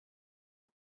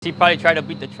He probably tried to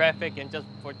beat the traffic, and just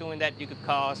for doing that, you could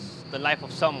cost the life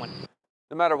of someone.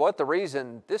 No matter what the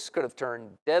reason, this could have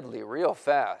turned deadly real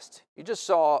fast. You just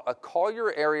saw a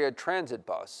Collier area transit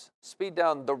bus speed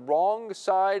down the wrong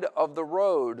side of the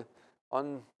road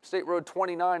on State Road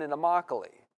 29 in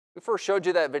Immokalee. We first showed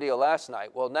you that video last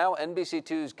night. Well, now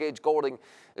NBC2's Gage Goulding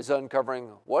is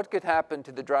uncovering what could happen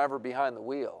to the driver behind the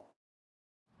wheel.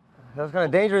 That's kind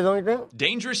of dangerous, don't you think?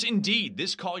 Dangerous indeed.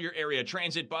 This Collier area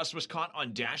transit bus was caught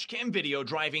on dash cam video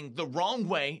driving the wrong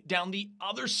way down the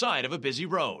other side of a busy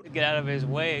road. Get out of his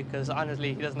way, because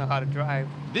honestly, he doesn't know how to drive.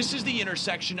 This is the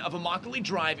intersection of Immokalee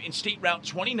Drive and State Route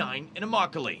 29 in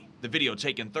Immokalee. The video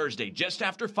taken Thursday just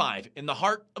after 5 in the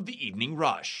heart of the evening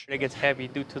rush. It gets heavy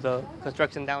due to the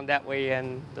construction down that way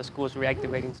and the school's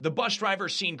reactivating. The bus driver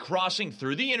seen crossing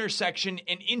through the intersection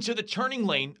and into the turning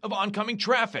lane of oncoming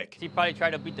traffic. He probably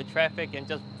tried to beat the traffic, and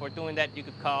just for doing that, you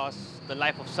could cost the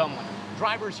life of someone.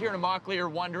 Drivers here in Immokalee are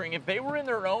wondering if they were in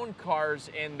their own cars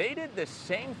and they did the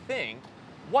same thing,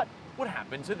 what would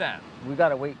happen to them? We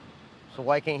gotta wait. So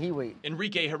why can't he wait?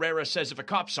 Enrique Herrera says if a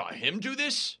cop saw him do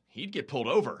this, he'd get pulled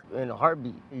over. In a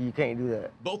heartbeat, you can't do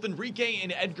that. Both Enrique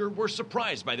and Edgar were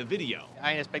surprised by the video, I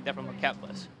didn't expect that from a cat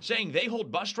bus. saying they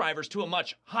hold bus drivers to a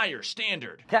much higher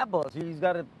standard. Cat bus, he's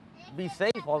gotta be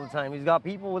safe all the time. He's got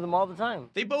people with him all the time.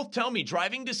 They both tell me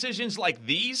driving decisions like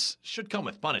these should come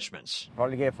with punishments.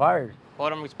 Probably get fired.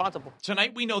 Hold him responsible.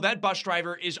 Tonight, we know that bus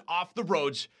driver is off the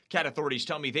roads. Cat authorities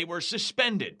tell me they were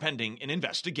suspended pending an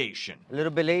investigation. A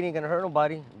little bit late ain't gonna hurt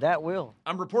nobody. That will.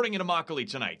 I'm reporting in Immokalee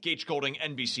tonight. Gage Goulding,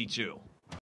 NBC2.